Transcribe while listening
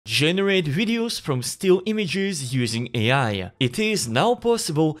generate videos from still images using AI. It is now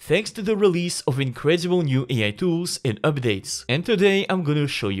possible thanks to the release of incredible new AI tools and updates. And today I'm gonna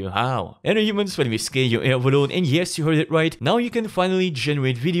show you how. And humans, my name is Overload, and yes, you heard it right, now you can finally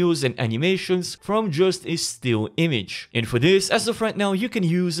generate videos and animations from just a still image. And for this, as of right now, you can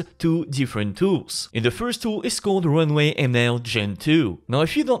use two different tools. And the first tool is called Runway ML Gen 2. Now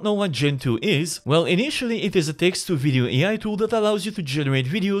if you don't know what Gen 2 is, well, initially it is a text-to-video AI tool that allows you to generate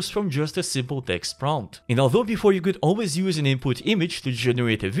videos from just a simple text prompt. And although before you could always use an input image to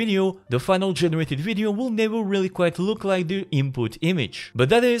generate a video, the final generated video will never really quite look like the input image. But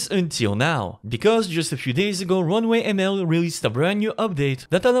that is until now, because just a few days ago Runway ML released a brand new update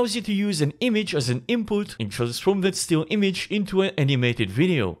that allows you to use an image as an input and transform that still image into an animated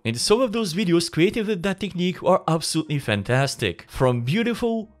video. And some of those videos created with that technique are absolutely fantastic. From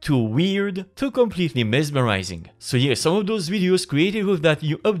beautiful to weird to completely mesmerizing. So yeah, some of those videos created with that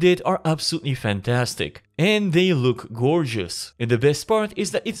new update are absolutely fantastic. And they look gorgeous. And the best part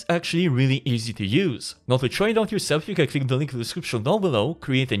is that it's actually really easy to use. Now to try it out yourself, you can click the link in the description down below,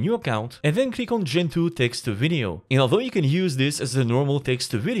 create a new account, and then click on Gen 2 text to video. And although you can use this as a normal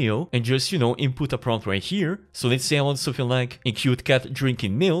text to video and just, input a prompt right here. So let's say I want something like a cute cat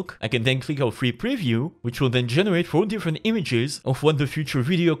drinking milk. I can then click on free preview, which will then generate 4 different images of what the future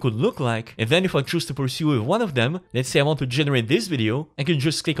video could look like. And then if I choose to pursue with one of them, let's say I want to generate this video, I can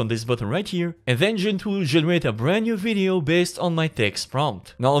just click on this button right here, and then Gen 2 will generate a brand new video based on my text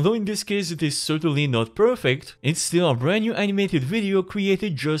prompt. Now although in this case it is certainly not perfect, it's still a brand new animated video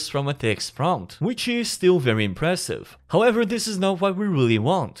created just from a text prompt, which is still very impressive. However, this is not what we really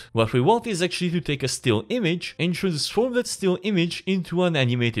want. What we want is actually to take a still image and transform that still image into an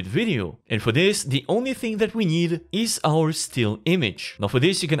animated video. And for this, the only thing that we need is our still image. Now for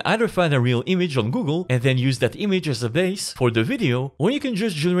this, you can either find a real image on Google and then use that image as a base for the video, or you can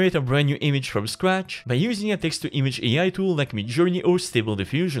just generate a brand new image from scratch by using a text-to-image AI tool like Midjourney or Stable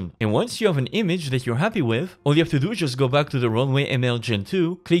Diffusion. And once you have an image that you're happy with, all you have to do is just go back to the Runway ML Gen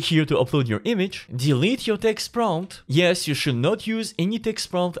 2, click here to upload your image, delete your text prompt. Yes, you should not use any text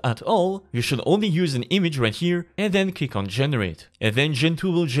prompt at all, you should only use an image right here, and then click on generate. And then Gen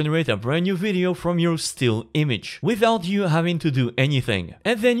 2 will generate a brand new video from your still image, without you having to do anything.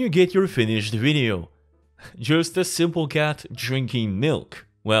 And then you get your finished video. Just a simple cat drinking milk.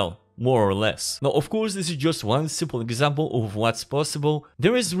 Well, more or less. Now, of course, this is just one simple example of what's possible.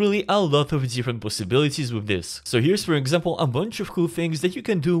 There is really a lot of different possibilities with this. So here's, for example, a bunch of cool things that you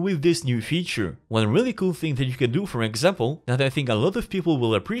can do with this new feature. One really cool thing that you can do, for example, that I think a lot of people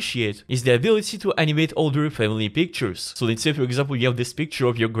will appreciate, is the ability to animate older family pictures. So let's say, for example, you have this picture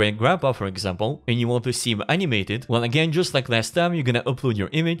of your great-grandpa, for example, and you want to see him animated. Well, again, just like last time, you're gonna upload your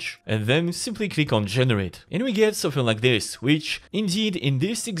image, and then simply click on generate. And we get something like this, which, indeed, in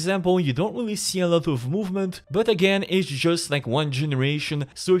this example, you don't really see a lot of movement, but again, it's just like one generation,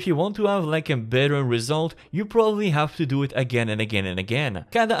 so if you want to have like a better result, you probably have to do it again and again and again.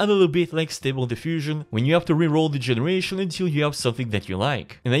 Kinda a little bit like Stable Diffusion, when you have to reroll the generation until you have something that you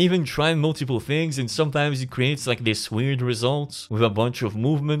like. And I even tried multiple things, and sometimes it creates like this weird results with a bunch of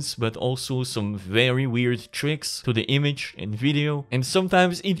movements, but also some very weird tricks to the image and video. And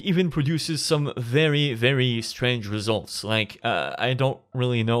sometimes it even produces some very, very strange results. Like, I don't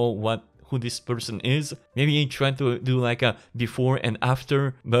really know who this person is. Maybe he tried to do like a before and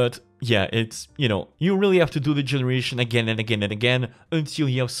after, but yeah, it's, you really have to do the generation again and again and again until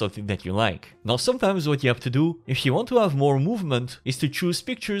you have something that you like. Now, sometimes what you have to do, if you want to have more movement, is to choose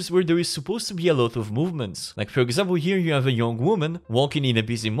pictures where there is supposed to be a lot of movements. Like, for example, here you have a young woman walking in a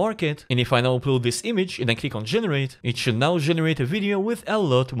busy market, and if I now upload this image and I click on generate, it should now generate a video with a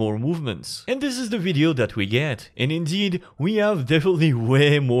lot more movements. And this is the video that we get. And indeed, we have definitely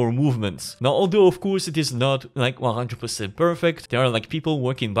way more movements. Now, although of course it is not like 100% perfect, there are like people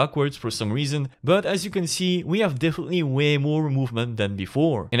working backwards for some reason, but as you can see, we have definitely way more movement than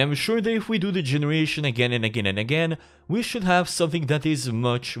before. And I'm sure that if we do the generation again and again and again, we should have something that is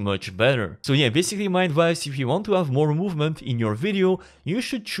much better. So yeah, basically my advice, if you want to have more movement in your video, you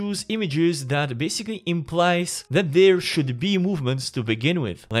should choose images that basically implies that there should be movements to begin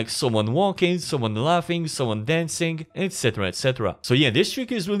with, like someone walking, someone laughing, someone dancing, etc, etc. So yeah, this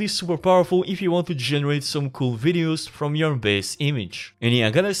trick is really super powerful if you want to generate some cool videos from your base image. And yeah,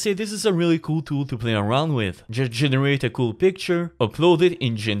 I gotta say, this is a really cool tool to play around with. Just generate a cool picture, upload it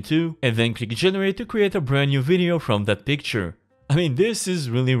in Gen 2, and then click generate to create a brand new video from that picture. I mean, this is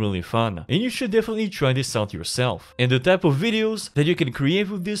really fun, and you should definitely try this out yourself. And the type of videos that you can create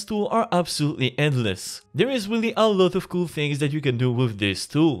with this tool are absolutely endless. There is really a lot of cool things that you can do with this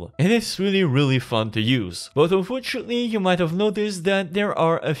tool, and it's really fun to use. But unfortunately, you might have noticed that there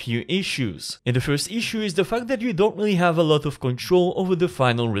are a few issues. And the first issue is the fact that you don't really have a lot of control over the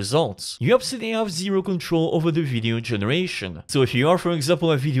final results. You absolutely have zero control over the video generation. So if you are, for example,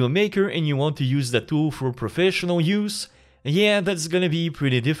 a video maker and you want to use that tool for professional use, yeah, that's gonna be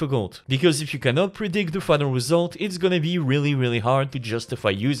pretty difficult, because if you cannot predict the final result, it's gonna be really hard to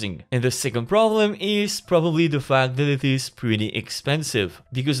justify using. And the second problem is probably the fact that it is pretty expensive,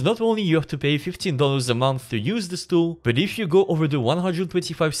 because not only you have to pay $15 a month to use this tool, but if you go over the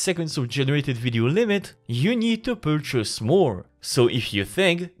 125 seconds of generated video limit, you need to purchase more. So if you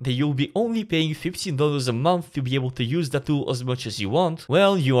think that you'll be only paying $15 a month to be able to use that tool as much as you want,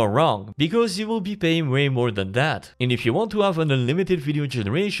 well, you are wrong, because you will be paying way more than that. And if you want to have an unlimited video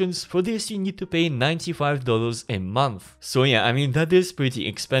generations, for this you need to pay $95 a month. So yeah, I mean, that is pretty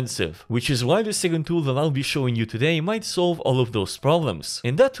expensive, which is why the second tool that I'll be showing you today might solve all of those problems.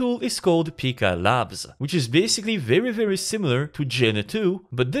 And that tool is called Pika Labs, which is basically very similar to Gen-2,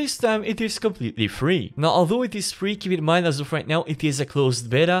 but this time it is completely free. Now, although it is free, keep in mind as of right now it is a closed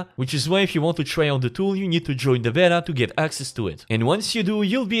beta, which is why if you want to try out the tool, you need to join the beta to get access to it. And once you do,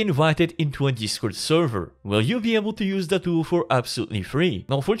 you'll be invited into a Discord server, where you'll be able to use the tool for absolutely free.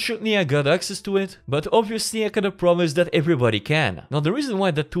 Now, fortunately, I got access to it, but obviously I cannot promise that everybody can. Now, the reason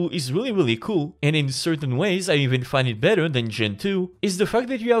why that tool is really cool, and in certain ways I even find it better than Gen-2, is the fact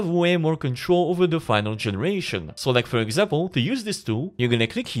that you have way more control over the final generation. So like, for example, to use this tool, you're gonna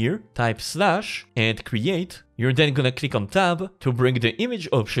click here, type / and create. You're then gonna click on tab to bring the image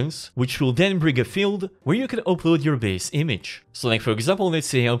options, which will then bring a field where you can upload your base image. So like, for example, let's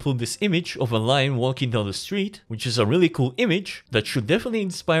say I upload this image of a lion walking down the street, which is a really cool image that should definitely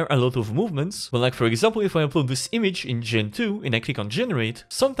inspire a lot of movements. But like, for example, if I upload this image in Gen-2 and I click on generate,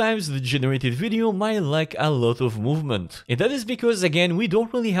 sometimes the generated video might lack a lot of movement. And that is because, again, we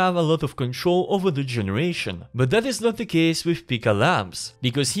don't really have a lot of control over the generation. But that is not the case with Pika Labs,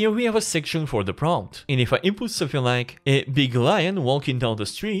 because here we have a section for the prompt. And if I input something like a big lion walking down the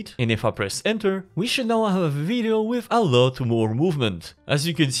street, and if I press enter, we should now have a video with a lot more movement. As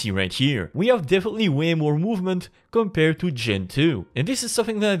you can see right here, we have definitely way more movement compared to Gen-2. And this is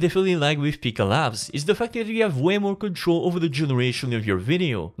something that I definitely like with Pika Labs, is the fact that you have way more control over the generation of your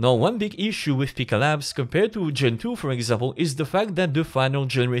video. Now, one big issue with Pika Labs compared to Gen-2, for example, is the fact that the final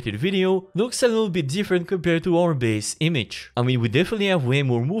generated video looks a little bit different compared to our base image. I mean, we definitely have way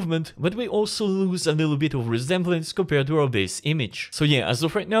more movement, but we also lose a little bit of resemblance compared to our base image. So yeah, as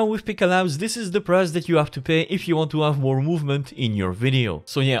of right now with Pika Labs, this is the price that you have to pay if you want to have more movement in your video.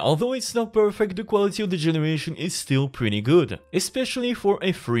 So yeah, although it's not perfect, the quality of the generation is still pretty good, especially for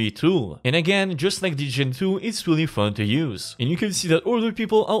a free tool. And again, just like the Gen-2, it's really fun to use. And you can see that other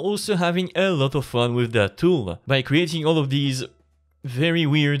people are also having a lot of fun with that tool by creating all of these very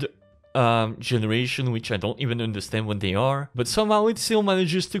weird generation, which I don't even understand what they are, but somehow it still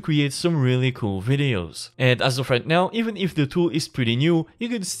manages to create some really cool videos. And as of right now, even if the tool is pretty new, you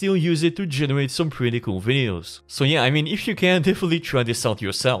can still use it to generate some pretty cool videos. So yeah, I mean, if you can, definitely try this out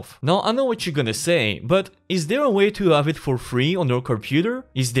yourself. Now, I know what you're gonna say, but is there a way to have it for free on your computer?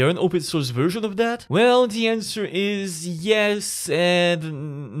 Is there an open source version of that? Well, the answer is yes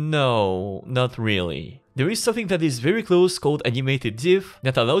and no, not really. There is something that is very close called animated diff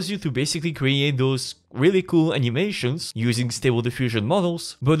that allows you to basically create those really cool animations using stable diffusion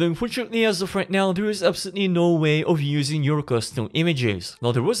models, but unfortunately as of right now there is absolutely no way of using your custom images.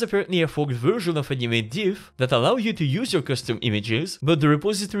 Now, there was apparently a forked version of animate diff that allows you to use your custom images, but the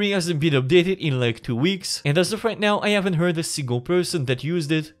repository hasn't been updated in like 2 weeks, and as of right now I haven't heard a single person that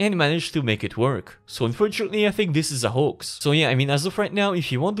used it and managed to make it work. So unfortunately I think this is a hoax. So yeah, I mean, as of right now,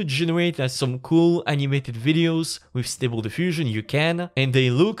 if you want to generate some cool animated videos with stable diffusion, you can, and they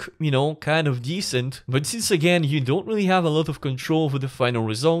look, you know, kind of decent. But since again you don't really have a lot of control over the final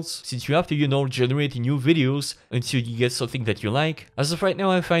results, since you have to, you know, generate new videos until you get something that you like, as of right now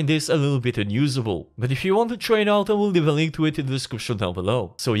I find this a little bit unusable. But if you want to try it out, I will leave a link to it in the description down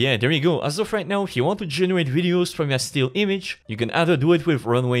below. So yeah, there you go. As of right now, if you want to generate videos from a still image, you can either do it with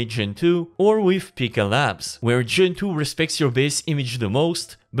Runway Gen-2 or with Pika Labs, where Gen-2 respects your base image the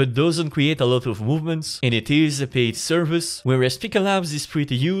most, but doesn't create a lot of movements, and it is a paid service, whereas Pika Labs is free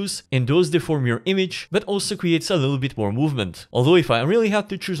to use and does deform your image, but also creates a little bit more movement. Although if I really had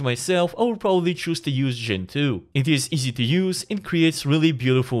to choose myself, I would probably choose to use Gen-2. It is easy to use and creates really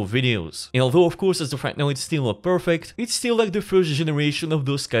beautiful videos. And although of course as of right now it's still not perfect, it's still like the first generation of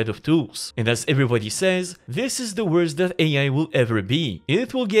those kind of tools. And as everybody says, this is the worst that AI will ever be.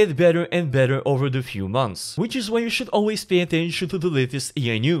 It will get better and better over the few months, which is why you should always pay attention to the latest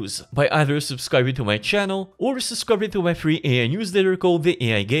AI news by either subscribing to my channel or subscribing to my free AI newsletter called the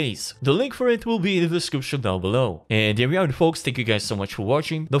AI Gaze. The link for it will be in the description down below. And there we are folks, thank you guys so much for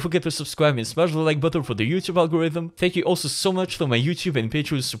watching. Don't forget to subscribe and smash the like button for the YouTube algorithm. Thank you also so much to my YouTube and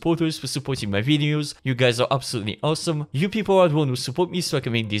Patreon supporters for supporting my videos. You guys are absolutely awesome. You people are the one who support me so I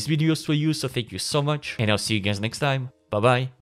can make these videos for you, so thank you so much. And I'll see you guys next time. Bye bye.